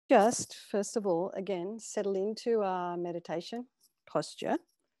just, first of all, again, settle into our meditation posture.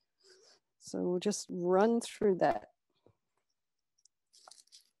 So we'll just run through that.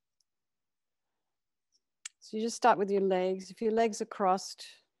 So you just start with your legs. If your legs are crossed,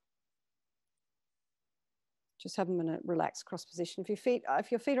 just have them in a relaxed cross position.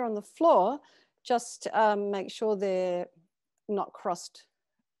 If your feet are on the floor, just make sure they're not crossed,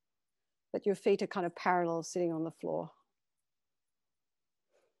 but your feet are kind of parallel sitting on the floor.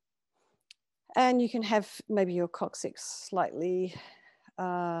 And you can have maybe your coccyx slightly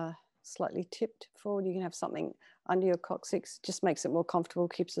tipped forward. You can have something under your coccyx, just makes it more comfortable,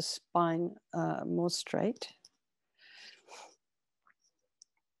 keeps the spine more straight.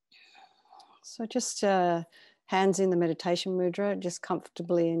 So just hands in the meditation mudra, just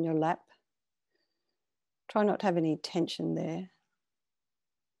comfortably in your lap. Try not to have any tension there.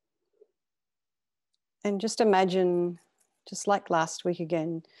 And just imagine, just like last week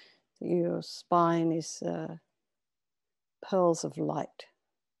again, that your spine is pearls of light.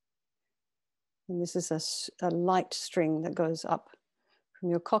 And this is a light string that goes up from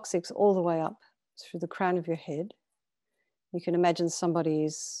your coccyx all the way up through the crown of your head. You can imagine somebody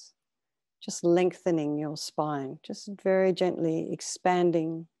is just lengthening your spine, just very gently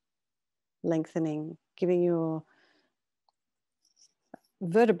expanding, lengthening, giving your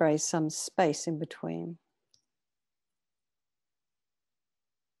vertebrae some space in between.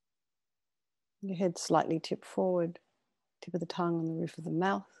 Your head slightly tipped forward, tip of the tongue on the roof of the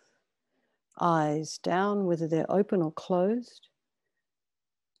mouth, eyes down, whether they're open or closed.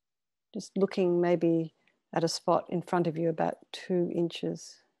 Just looking maybe at a spot in front of you about 2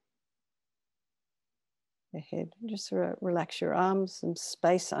 inches ahead. Just relax your arms, some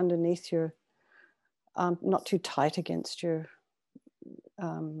space underneath your arm, not too tight against your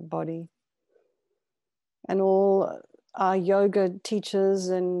body. And all our yoga teachers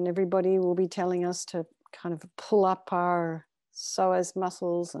and everybody will be telling us to kind of pull up our psoas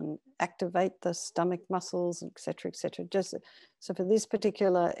muscles and activate the stomach muscles, etc., etc. Just so for this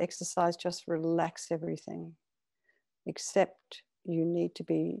particular exercise, just relax everything, except you need to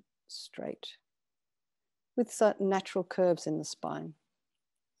be straight with certain natural curves in the spine.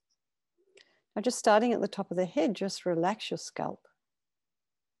 Now, just starting at the top of the head, just relax your scalp.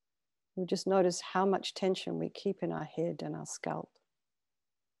 You just notice how much tension we keep in our head and our scalp.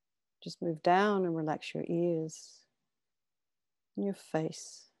 Just move down and relax your ears and your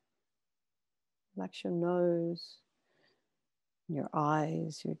face. Relax your nose, your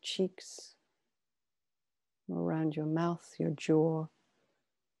eyes, your cheeks, around your mouth, your jaw.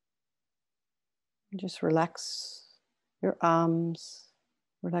 And just relax your arms,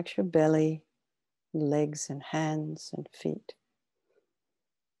 relax your belly, legs and hands and feet.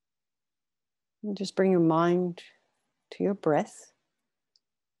 And just bring your mind to your breath.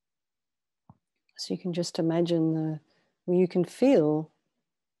 So you can just imagine where you can feel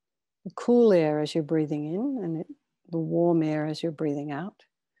the cool air as you're breathing in and the warm air as you're breathing out.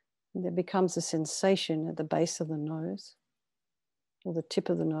 And there becomes a sensation at the base of the nose or the tip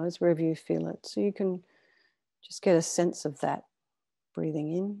of the nose, wherever you feel it. So you can just get a sense of that,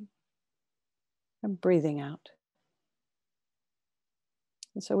 breathing in and breathing out.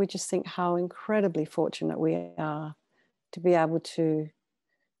 And so we just think how incredibly fortunate we are to be able to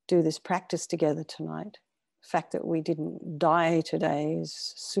do this practice together tonight. The fact that we didn't die today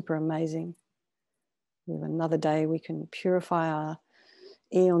is super amazing. We have another day we can purify our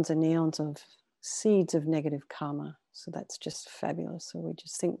eons and eons of seeds of negative karma. So that's just fabulous. So we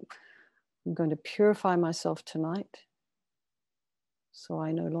just think, I'm going to purify myself tonight so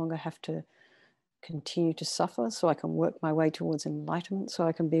I no longer have to continue to suffer, so I can work my way towards enlightenment, so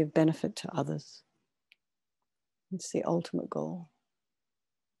I can be of benefit to others. It's the ultimate goal.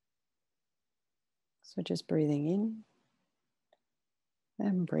 So just breathing in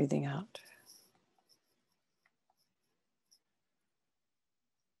and breathing out.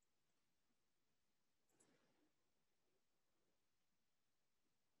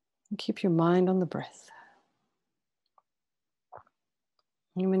 And keep your mind on the breath.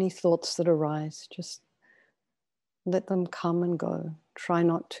 Any thoughts that arise, just let them come and go. Try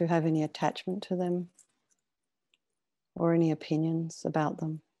not to have any attachment to them or any opinions about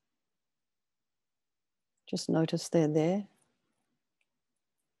them. Just notice they're there.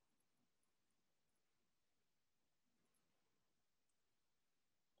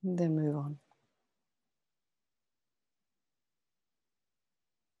 And then move on.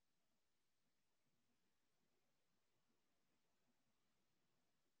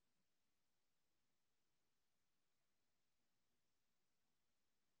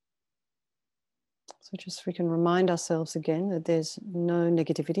 So just we can remind ourselves again that there's no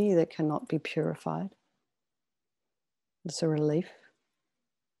negativity that cannot be purified. It's a relief.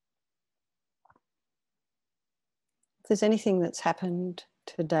 If there's anything that's happened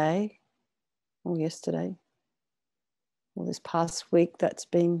today or yesterday or this past week that's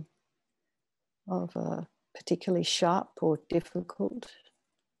been of a particularly sharp or difficult,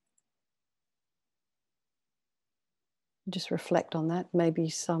 just reflect on that. Maybe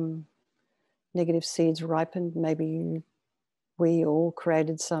some negative seeds ripened. Maybe we all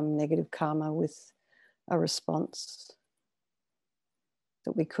created some negative karma with a response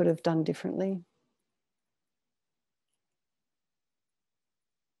that we could have done differently.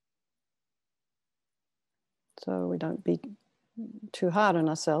 So we don't be too hard on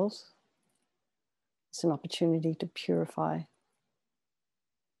ourselves. It's an opportunity to purify.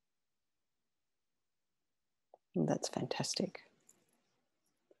 And that's fantastic.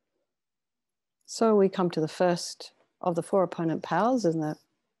 So we come to the first of the 4 opponent powers, and the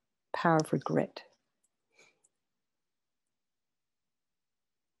power of regret.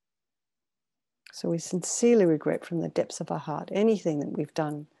 So we sincerely regret from the depths of our heart anything that we've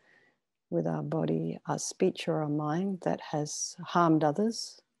done with our body, our speech, or our mind that has harmed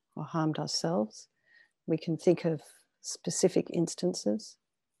others or harmed ourselves. We can think of specific instances.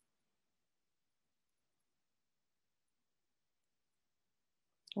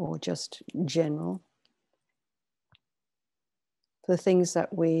 Or just general. The things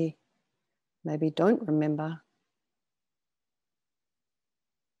that we maybe don't remember.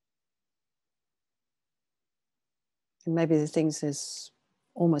 And maybe the things is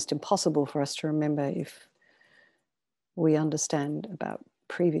almost impossible for us to remember if we understand about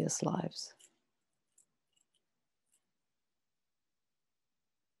previous lives.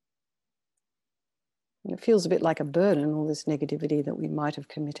 And it feels a bit like a burden, all this negativity that we might have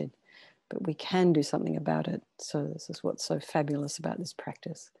committed, but we can do something about it. So this is what's so fabulous about this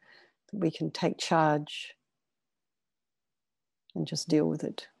practice, that we can take charge and just deal with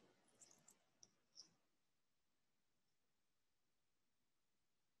it.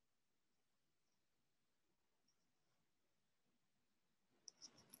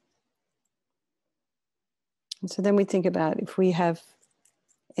 And so then we think about if we have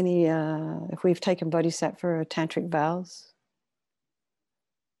any, if we've taken bodhisattva or tantric vows,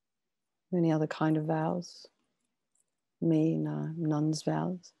 any other kind of vows, nun's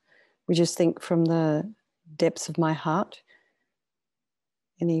vows, we just think from the depths of my heart,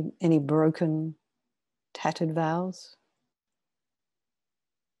 any broken, tattered vows.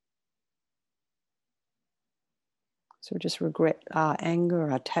 So we just regret our anger,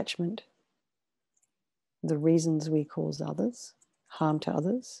 our attachment, the reasons we cause others, harm to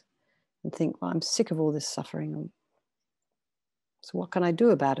others, and think, well, I'm sick of all this suffering. So what can I do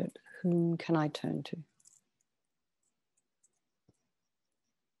about it? Whom can I turn to?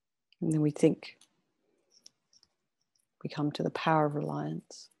 And then we think, we come to the power of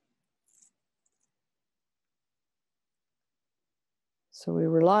reliance. So we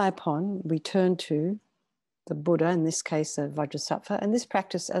rely upon, we turn to the Buddha, in this case, a Vajrasattva. And this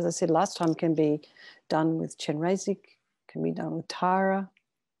practice, as I said last time, can be done with Chenrezig, can be done with Tara.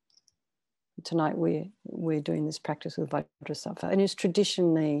 Tonight we're doing this practice with Vajrasattva. And it's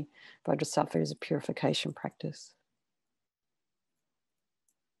traditionally, Vajrasattva is a purification practice.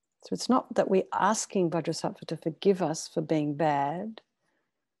 So it's not that we're asking Vajrasattva to forgive us for being bad.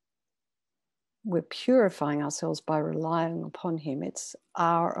 We're purifying ourselves by relying upon him. It's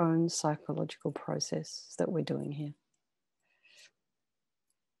our own psychological process that we're doing here.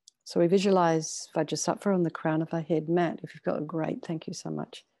 So we visualize Vajrasattva on the crown of our head. Matt, if you've got a great, thank you so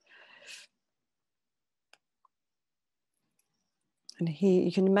much. And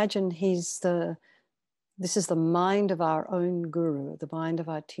you can imagine this is the mind of our own guru, the mind of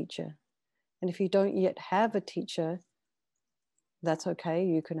our teacher. And if you don't yet have a teacher, that's okay.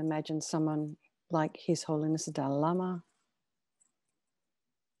 You can imagine someone like His Holiness the Dalai Lama,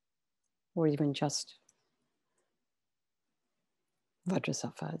 or even just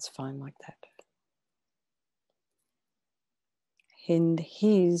Vajrasattva. It's fine like that. And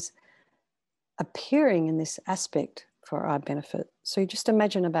he's appearing in this aspect for our benefit. So you just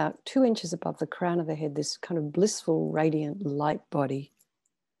imagine about 2 inches above the crown of the head, this kind of blissful, radiant light body.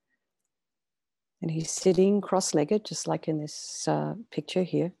 And he's sitting cross-legged, just like in this picture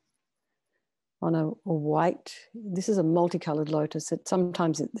here, on a white, this is a multicolored lotus.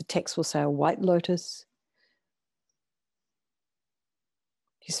 Sometimes the text will say a white lotus.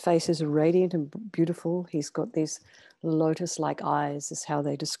 His face is radiant and beautiful. He's got these lotus-like eyes, is how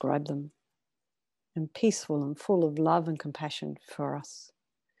they describe them. And peaceful and full of love and compassion for us.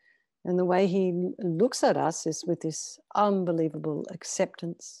 And the way he looks at us is with this unbelievable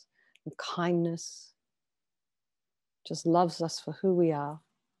acceptance and kindness, just loves us for who we are,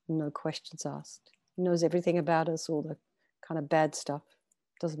 no questions asked. He knows everything about us, all the kind of bad stuff,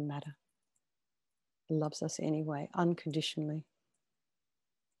 doesn't matter. He loves us anyway, unconditionally.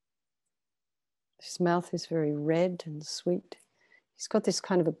 His mouth is very red and sweet. He's got this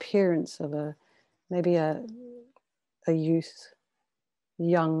kind of appearance of maybe a youth,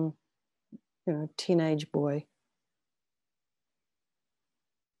 young, teenage boy.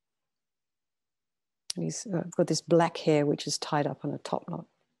 He's got this black hair which is tied up on a top knot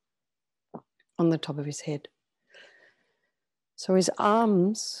on the top of his head. So his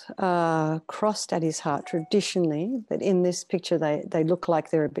arms are crossed at his heart traditionally, but in this picture they look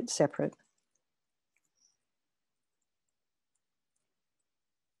like they're a bit separate.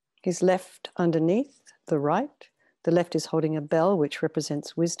 His left underneath the right. The left is holding a bell, which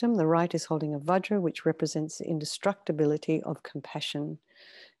represents wisdom. The right is holding a vajra, which represents the indestructibility of compassion.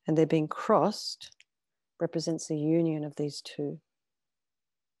 And they're being crossed, represents the union of these two.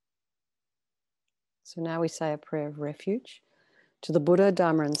 So now we say a prayer of refuge. To the Buddha,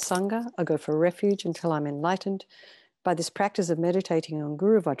 Dharma, and Sangha, I go for refuge until I'm enlightened. By this practice of meditating on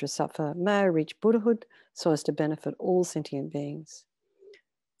Guru Vajrasattva, may I reach Buddhahood so as to benefit all sentient beings.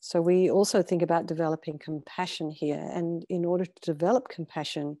 So we also think about developing compassion here. And in order to develop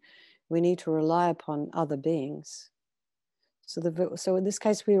compassion, we need to rely upon other beings. So in this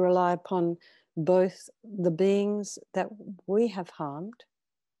case, we rely upon both the beings that we have harmed.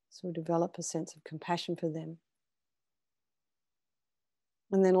 So we develop a sense of compassion for them.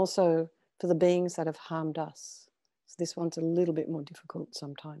 And then also for the beings that have harmed us. So this one's a little bit more difficult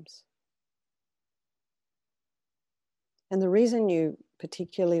sometimes. And the reason you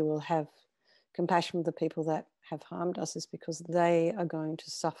particularly will have compassion for the people that have harmed us is because they are going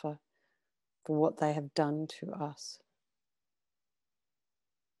to suffer for what they have done to us.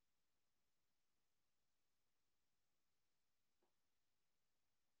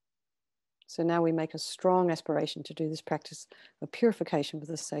 So now we make a strong aspiration to do this practice of purification for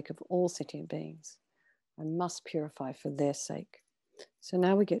the sake of all sentient beings. I must purify for their sake. So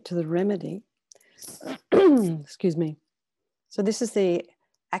now we get to the remedy. Excuse me. So this is the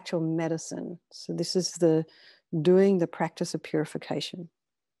actual medicine. So this is doing the practice of purification.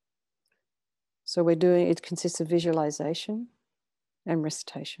 So it consists of visualization and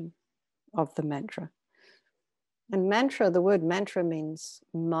recitation of the mantra. And mantra, the word mantra means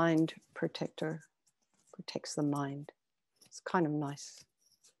mind protector, protects the mind. It's kind of nice.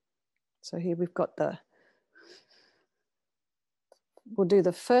 So here we've got we'll do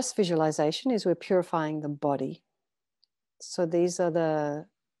the first visualization is we're purifying the body. So these are the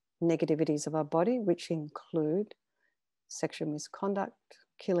negativities of our body, which include sexual misconduct,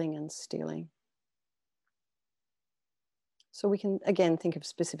 killing and stealing. So we can, again, think of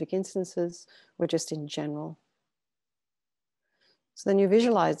specific instances or just in general. So then you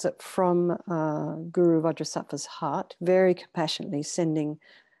visualize it from Guru Vajrasattva's heart, very compassionately sending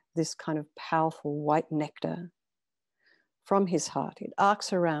this kind of powerful white nectar from his heart. It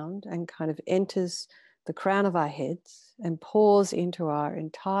arcs around and kind of enters the crown of our heads and pours into our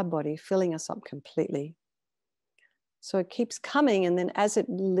entire body, filling us up completely. So it keeps coming, and then as it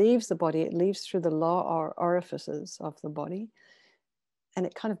leaves the body, it leaves through the lower orifices of the body, and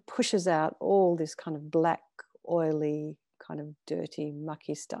it kind of pushes out all this kind of black, oily, kind of dirty,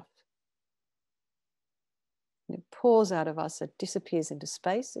 mucky stuff. And it pours out of us, it disappears into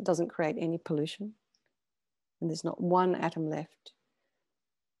space, it doesn't create any pollution, and there's not one atom left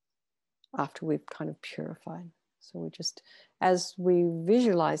after we've kind of purified. So we just, as we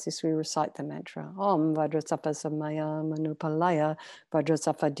visualize this, we recite the mantra. Om Vajrasattva Samaya Manupalaya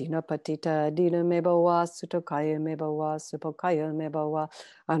Vajrasattva Dina Patita Dina Mebawa Sutokaya Mebawa Supokaya Mebawa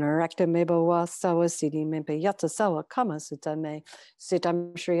Anarakta Mebawa Sawa Siddhi Mempe Yata Sawa Kama Sutame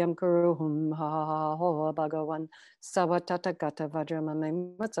Sitam Shriyam Kuruhum Ha Ha Ho Bhagavan Sawa Tata Gata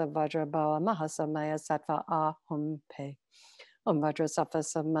Vajramame Matsa Vajrabawa Mahasamaya Sattva Ahum Pe. Om Vajrasattva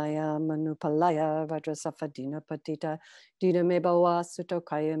Samaya Manupalaya Vajrasattva Dina Patita Dina Mebawa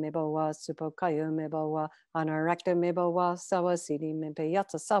Sutokaya Mebawa Supokaya Mebawa Anarakta Mebawa Sawa Siddhi Mempe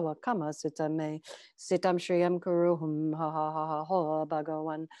Yata Sawa Kama Sutame Sitam Shriyam Kuruhum Ha Ha Ha Ho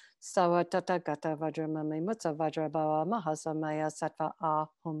Bhagavan Sawa Tata Gata Vajramame Mutsa Vajrabawa Mahasamaya Sattva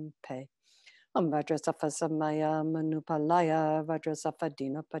Ahum Pe. Om Vajrasattva Samaya Manupalaya Vajrasattva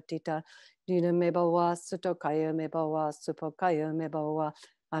Dina Patita Dina Mebawa Sutokaya Mebawa Supokaya Mebawa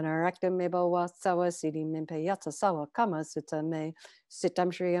Anarakta meba wa sawa siddhi mimpe yatsa sawa kama sutta me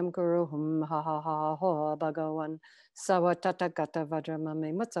sitam shriyam guru hum ha ha ha ha bhagavan sawa tata gata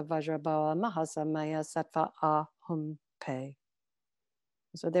vajramame mutsa vajrabawa mahasamaya sattva ahum pe.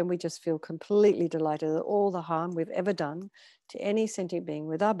 So then we just feel completely delighted that all the harm we've ever done to any sentient being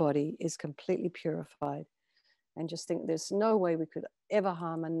with our body is completely purified. And just think there's no way we could ever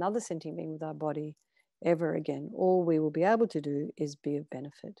harm another sentient being with our body ever again. All we will be able to do is be of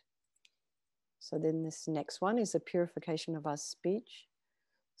benefit. So then this next one is a purification of our speech.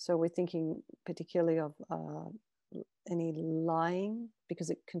 So we're thinking particularly of any lying, because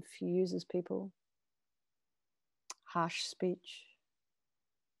it confuses people, harsh speech,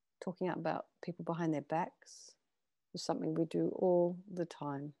 talking about people behind their backs is something we do all the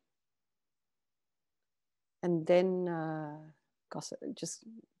time. And then gossip, just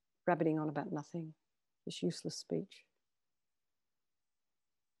rabbiting on about nothing, just useless speech,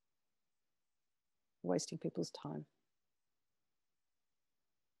 wasting people's time.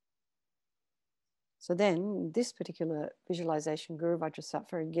 So then this particular visualization, Guru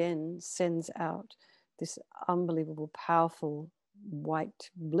Vajrasattva again sends out this unbelievable, powerful, white,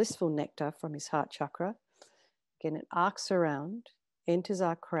 blissful nectar from his heart chakra. Again, it arcs around, enters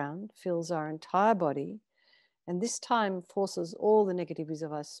our crown, fills our entire body, and this time forces all the negativities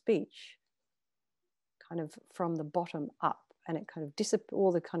of our speech kind of from the bottom up, and it kind of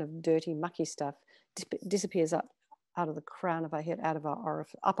all the kind of dirty, mucky stuff disappears up out of the crown of our head, out of our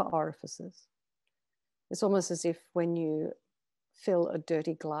upper orifices. It's almost as if when you fill a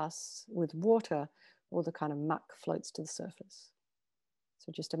dirty glass with water, all the kind of muck floats to the surface.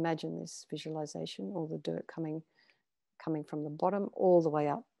 So just imagine this visualization, all the dirt coming from the bottom all the way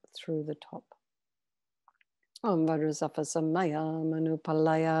up through the top. Om Vajrasattva Samaya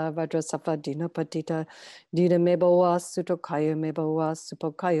Manupalaya Vajrasattva Dinapatita Dida Mebawa Sutokaya Mebawa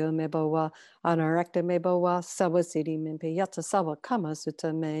Supokaya Mebawa Anarakta Mebawa Sawa Siddhi Mimpe Yatsa Sawa Kama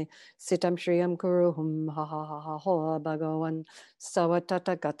Sutta Me Sitam Shriyam Guru Hum Ha Ha Ha Ha Ha Bhagavan Sawa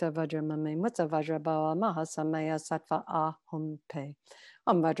Tata Gata Vajramame Mutsa Vajrabawa Mahasamaya Sattva Ahum Pe.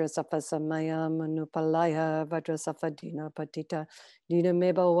 Om Vajrasattva Samaya Manupalaya Vajrasattva Dinapatita Dida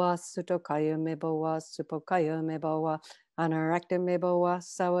Mebawa Sutokaya Mebawa Supokaya Mebawa Anarakta Mebawa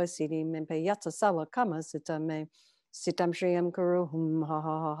Sawa Siddhi Mimpe Yatsa Sawa Kama Sutta Me Sitam Shriyam Guru Hum Ha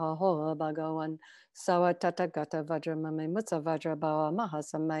Ha Ha Ha Ha Bhagavan Sawa Tata Gata Vajramame Mutsa Vajrabawa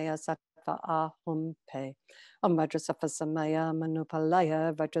Mahasamaya Sattva Ahum Pe. Om Vajrasattva Samaya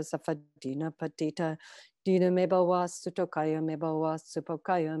Manupalaya Vajrasattva Dinapatita Dida Mebawa Sutokaya Mebawa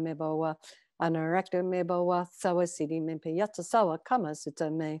Supokaya Mebawa Anarakta Mebawa Sawa Siddhi Mimpe Yatsa Sawa Kama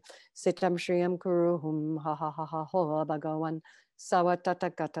Sutta Me Sitam Shriyam Guru Hum Ha Ha Ha Ha Ha Bhagavan Sawa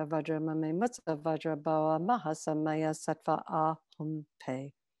Tata Gata Vajramame Mutsa Vajrabawa Mahasamaya Sattva Ahum Pe.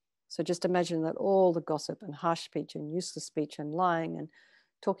 So just imagine that all the gossip and harsh speech and useless speech and lying and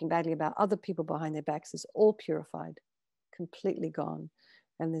talking badly about other people behind their backs is all purified, completely gone.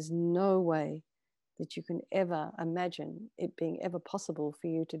 And there's no way that you can ever imagine it being ever possible for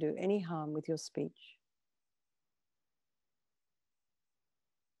you to do any harm with your speech.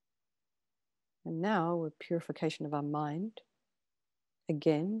 And now with purification of our mind,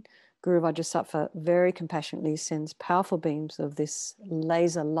 again, Guru Vajrasattva very compassionately sends powerful beams of this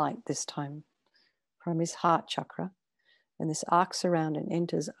laser light this time from his heart chakra. And this arcs around and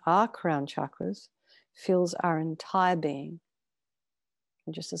enters our crown chakras, fills our entire being.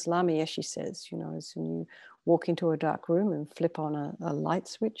 And just as LAMA YESHE says, you know, as when you walk into a dark room and flip on a light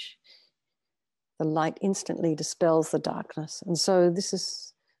switch, the light instantly dispels the darkness. And so this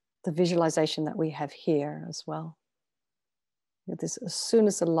is the visualization that we have here as well. This, as soon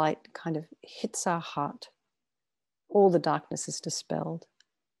as the light kind of hits our heart, all the darkness is dispelled.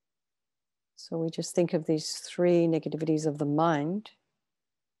 So we just think of these three negativities of the mind.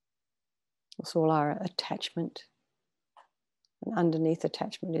 It's all our attachment. And underneath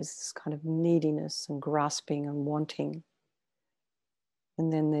attachment is this kind of neediness and grasping and wanting.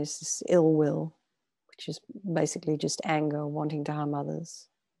 And then there's this ill will, which is basically just anger, wanting to harm others,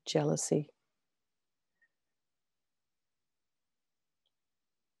 jealousy.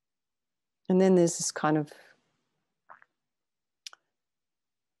 And then there's this kind of,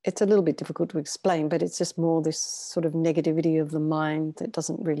 it's a little bit difficult to explain, but it's just more this sort of negativity of the mind that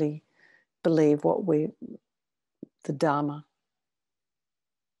doesn't really believe the Dharma.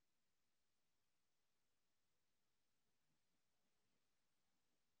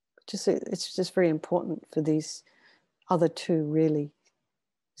 It's just very important for these other two, really.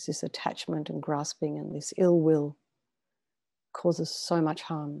 It's this attachment and grasping, and this ill will causes so much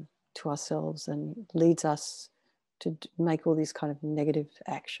harm to ourselves and leads us to make all these kind of negative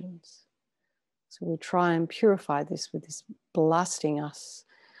actions. So we try and purify this with this blasting us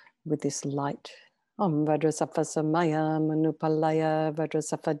with this light. Om Vajrasattva Samaya Manupalaya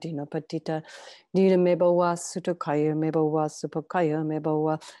Vajrasattva Dina Patita Dina Mebawa Sutokaya Mebawa Supokaya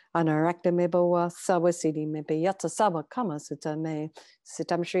Mebawa Anarakta Mebawa Sawasidi Mebeyata Sawa Kama Sutta Me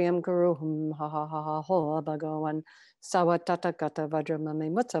Sitam Shriyam Guruhum Ha Ha Ha Ha Ho Bhagawan Sawa Tata Gata Vajramame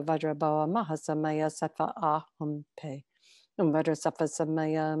Mutta Vajrabawa Mahasamaya Sattva Ahum Pe Vajrasattva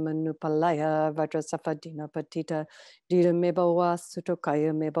Samaya Manupalaya Vajrasattva Dina Patita Dina Mebawa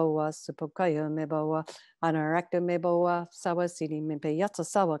Sutokaya Mebawa Supokaya Mebawa Anarakta Mebawa Sawasidi Mepeyata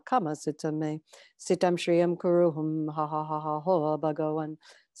Sawa Kama Sutta Me Sitam Shriyam Kuruhum Ha Ha Ha Ha Ho Bhagawan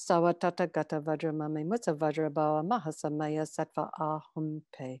Sawa Tata Gata Vajramame Mutta Vajrabawa Mahasamaya Sattva Ahum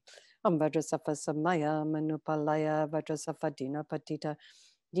Pe Vajrasattva Samaya Manupalaya Vajrasattva Dina Patita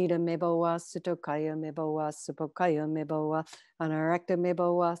Dida Mebawa, Sutokaya Mebawa, Supokaya Mebawa, Anarakta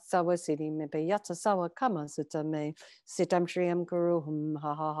Mebawa, Sawasidi Mebeyata Sawa Kama Sutta Me, Sitam Shriyam Guruhum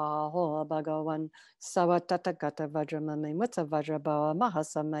Ha Ha Ha Ho Bhagawan, Sawa Tata Gata Vajramame Mutta Vajrabawa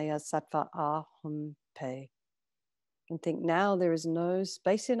Mahasamaya Sattva Ahum Pe. And think now there is no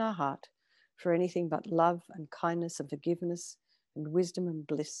space in our heart for anything but love and kindness and forgiveness and wisdom and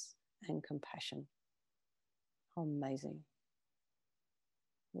bliss and compassion. How amazing.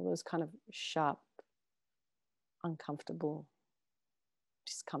 All those kind of sharp, uncomfortable,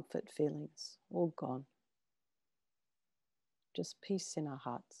 discomfort feelings, all gone. Just peace in our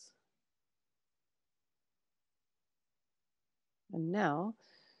hearts. And now,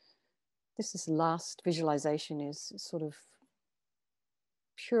 this last visualization is sort of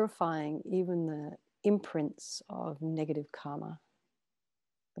purifying even the imprints of negative karma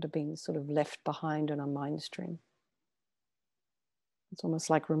that have been sort of left behind in our mind stream. It's almost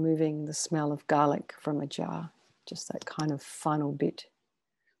like removing the smell of garlic from a jar, just that kind of final bit.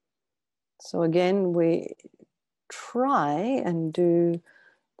 So again, we try and do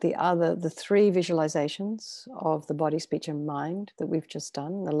the three visualizations of the body, speech, and mind that we've just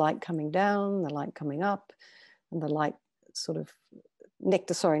done. The light coming down, the light coming up, and the light sort of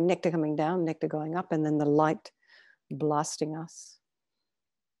nectar coming down, nectar going up, and then the light blasting us.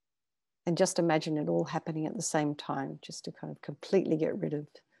 And just imagine it all happening at the same time, just to kind of completely get rid of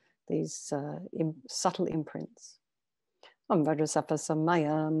these subtle imprints. Om Vajrasattva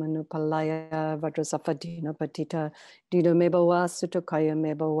Samaya Manupalaya Vajrasattva Dina Patita Dina Mebawa Sutokaya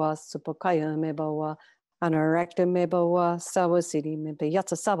Mebawa Supokaya Mebawa Anarakta Mebawa Sawasidi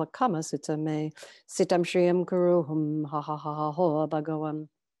Mebeyata Sawa Kama Sutta Me Sitam Shriyam Kuruhum Ha Ha Ha Ha Ho Bhagawan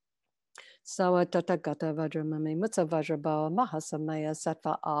Sawa Tata Gata Vajramame Mutta Vajrabawa Mahasamaya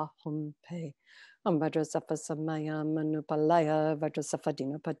Sattva Ahum Pe Om Vajrasattva Samaya Manupalaya Vajrasattva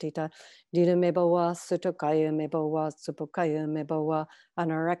Dina Patita Dina Mebawa Sutokaya Mebawa Supokaya Mebawa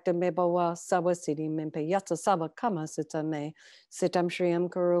Anarakta Mebawa Sawasidi Mempeyata Sawa Kama Sutta Me Sitam Shriyam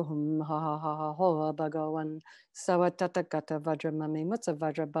Kuruhum Ha Ha Ha Ha Ho Bhagawan Sawa Tata Gata Vajramame Mutta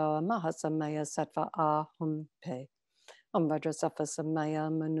Vajrabawa Mahasamaya Sattva Ahum Pe Om Vajrasattva Samaya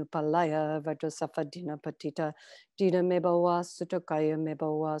Manupalaya Vajrasattva Dina Patita Dina Mebawa Sutokaya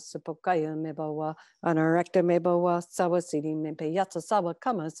Mebawa Supokaya Mebawa Anarakta Mebawa Sawasidi Mempeyata Sawa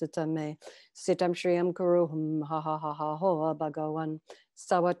Kama Sutta Me Sitam Shriyam Kuruhum Ha Ha Ha Ha Ho Bhagawan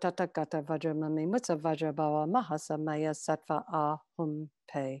Sawa Tata Gata Vajramame Mutta Vajrabawa Mahasamaya Sattva Ahum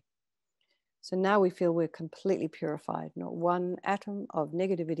Pe. So now we feel we're completely purified, not one atom of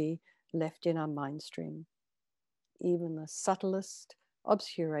negativity left in our mind stream. Even the subtlest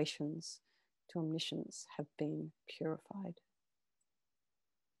obscurations to omniscience have been purified.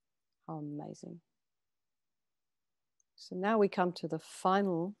 How amazing. So now we come to the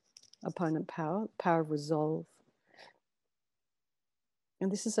final opponent power, power of resolve.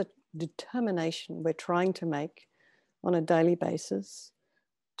 And this is a determination we're trying to make on a daily basis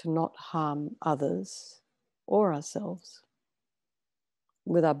to not harm others or ourselves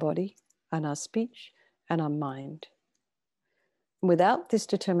with our body and our speech and our mind. Without this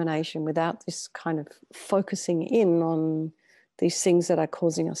determination, without this kind of focusing in on these things that are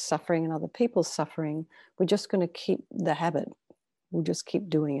causing us suffering and other people's suffering, we're just going to keep the habit. We'll just keep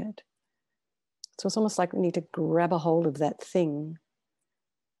doing it. So it's almost like we need to grab a hold of that thing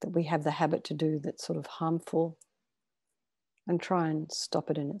that we have the habit to do that's sort of harmful and try and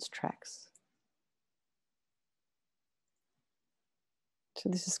stop it in its tracks. So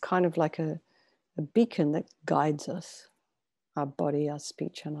this is kind of like a beacon that guides us, our body, our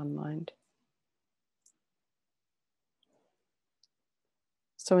speech, and our mind.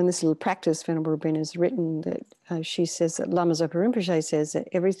 So in this little practice, Venerable Rinpoche has written that she says that Lama Zopa Rinpoche says that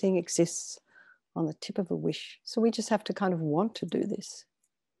everything exists on the tip of a wish. So we just have to kind of want to do this.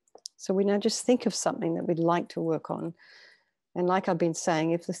 So we now just think of something that we'd like to work on. And like I've been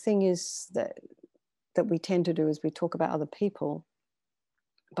saying, if the thing is that we tend to do is we talk about other people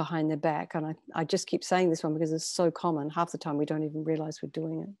behind their back, and I just keep saying this one because it's so common, half the time we don't even realize we're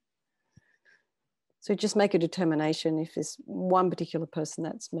doing it. So just make a determination if there's one particular person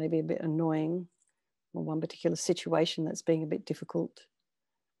that's maybe a bit annoying, or one particular situation that's being a bit difficult,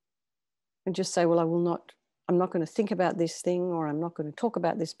 and just say, well, I'm not going to think about this thing, or I'm not going to talk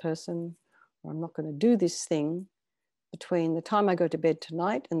about this person, or I'm not going to do this thing between the time I go to bed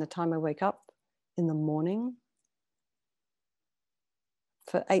tonight and the time I wake up in the morning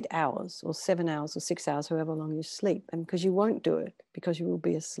for 8 hours or 7 hours or 6 hours, however long you sleep. And because you won't do it, because you will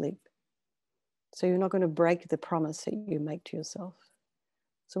be asleep. So you're not going to break the promise that you make to yourself.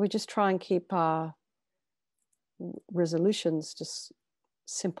 So we just try and keep our resolutions just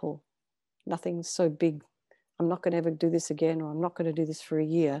simple. Nothing so big. I'm not going to ever do this again, or I'm not going to do this for a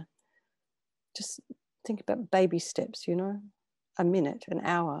year. Just think about baby steps, you know, a minute, an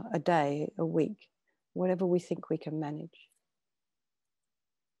hour, a day, a week, whatever we think we can manage.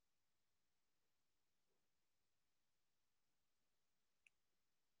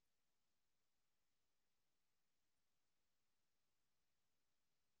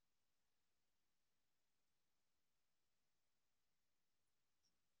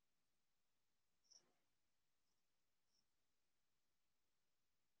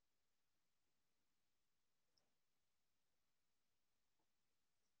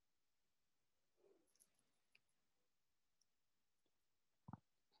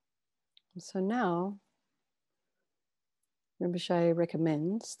 So now, Rinpoche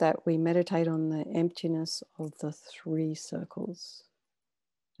recommends that we meditate on the emptiness of the 3 circles.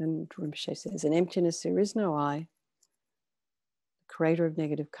 And Rinpoche says, in emptiness there is no I, the creator of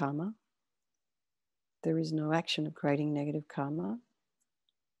negative karma. There is no action of creating negative karma.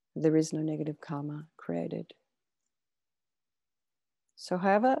 There is no negative karma created. So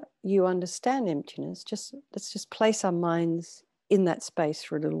however you understand emptiness, let's just place our minds in that space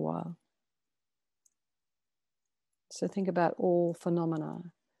for a little while. So think about all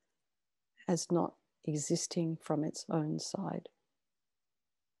phenomena as not existing from its own side.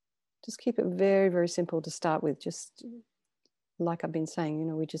 Just keep it very, very simple to start with. Just like I've been saying, you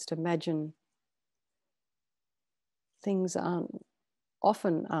know, we just imagine things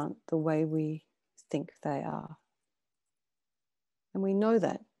often aren't the way we think they are. And we know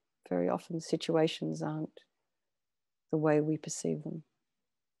that very often situations aren't the way we perceive them.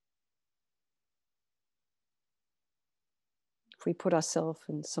 If we put ourselves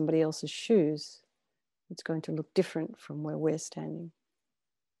in somebody else's shoes, it's going to look different from where we're standing.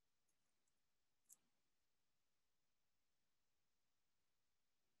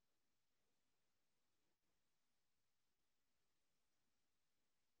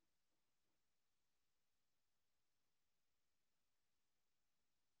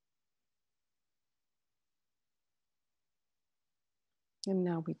 And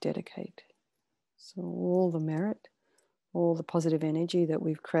now we dedicate. So all the merit, all the positive energy that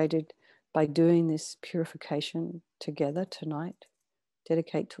we've created by doing this purification together tonight,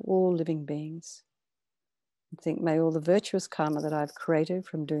 dedicate to all living beings. I think, may all the virtuous karma that I've created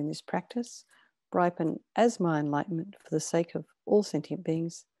from doing this practice ripen as my enlightenment for the sake of all sentient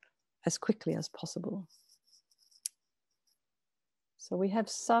beings as quickly as possible. So we have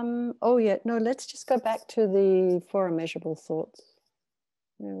some, oh yeah, no, let's just go back to the 4 immeasurable thoughts.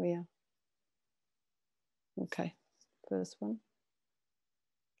 There we are. Okay, first one.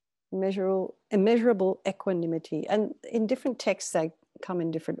 Immeasurable equanimity. And in different texts, they come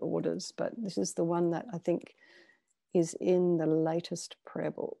in different orders, but this is the one that I think is in the latest prayer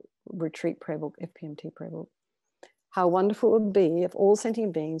book, retreat prayer book, FPMT prayer book. How wonderful it would be if all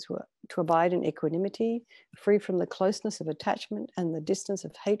sentient beings were to abide in equanimity, free from the closeness of attachment and the distance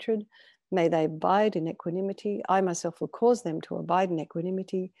of hatred. May they abide in equanimity. I myself will cause them to abide in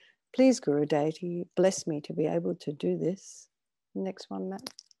equanimity. Please, Guru Deity, bless me to be able to do this. Next one, Matt.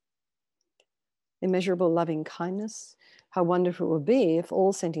 Immeasurable loving kindness. How wonderful it would be if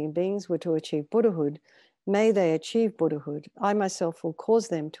all sentient beings were to achieve Buddhahood. May they achieve Buddhahood. I myself will cause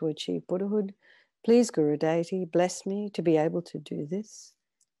them to achieve Buddhahood. Please, Guru Deity, bless me to be able to do this.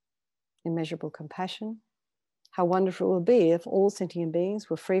 Immeasurable compassion. How wonderful it would be if all sentient beings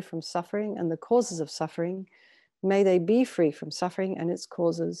were free from suffering and the causes of suffering. May they be free from suffering and its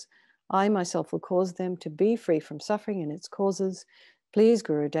causes. I myself will cause them to be free from suffering and its causes. Please,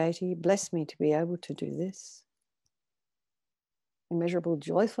 Guru Deity, bless me to be able to do this. Immeasurable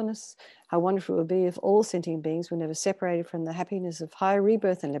joyfulness. How wonderful it would be if all sentient beings were never separated from the happiness of higher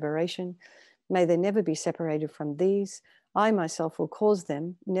rebirth and liberation. May they never be separated from these. I myself will cause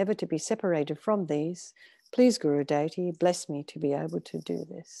them never to be separated from these. Please, Guru Deity, bless me to be able to do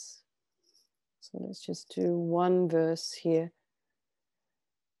this. So let's just do one verse here.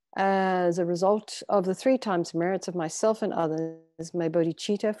 As a result of the 3 times merits of myself and others, may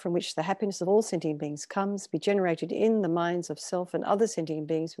bodhicitta, from which the happiness of all sentient beings comes, be generated in the minds of self and other sentient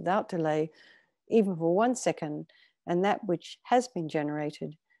beings without delay, even for 1 second, and that which has been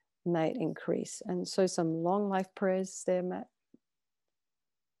generated may it increase. And so some long life prayers there, Matt.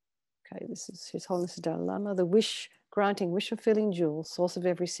 Okay, this is His Holiness the Dalai Lama, the granting wish-fulfilling jewel, source of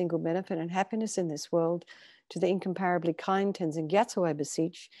every single benefit and happiness in this world. To the incomparably kind Tenzin Gyatso I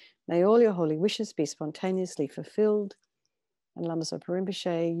beseech, may all your holy wishes be spontaneously fulfilled. And Lama Zopa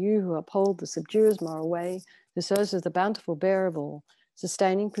Rinpoche, you who uphold the subdurer's moral way, who serves as the bountiful bearer of all,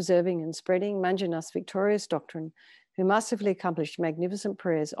 sustaining, preserving, and spreading Manjana's victorious doctrine, who masterfully accomplished magnificent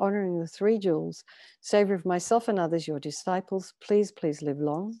prayers, honoring the 3 jewels, savor of myself and others, your disciples, please, please live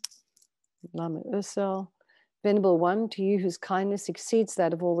long. Lama Ursel, Venerable One, to you whose kindness exceeds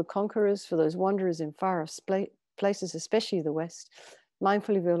that of all the conquerors, for those wanderers in far-off places, especially the West,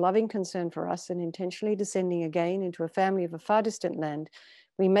 mindful of your loving concern for us and intentionally descending again into a family of a far distant land,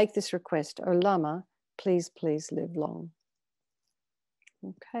 we make this request. O Lama, please, please live long.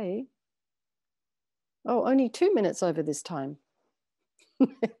 Okay. Oh, only 2 minutes over this time.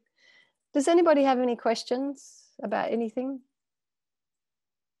 Does anybody have any questions about anything?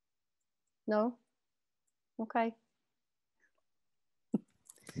 No? Okay.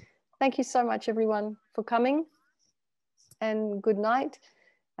 Thank you so much, everyone, for coming, and good night.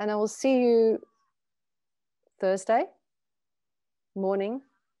 And I will see you Thursday morning,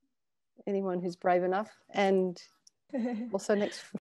 anyone who's brave enough, and also next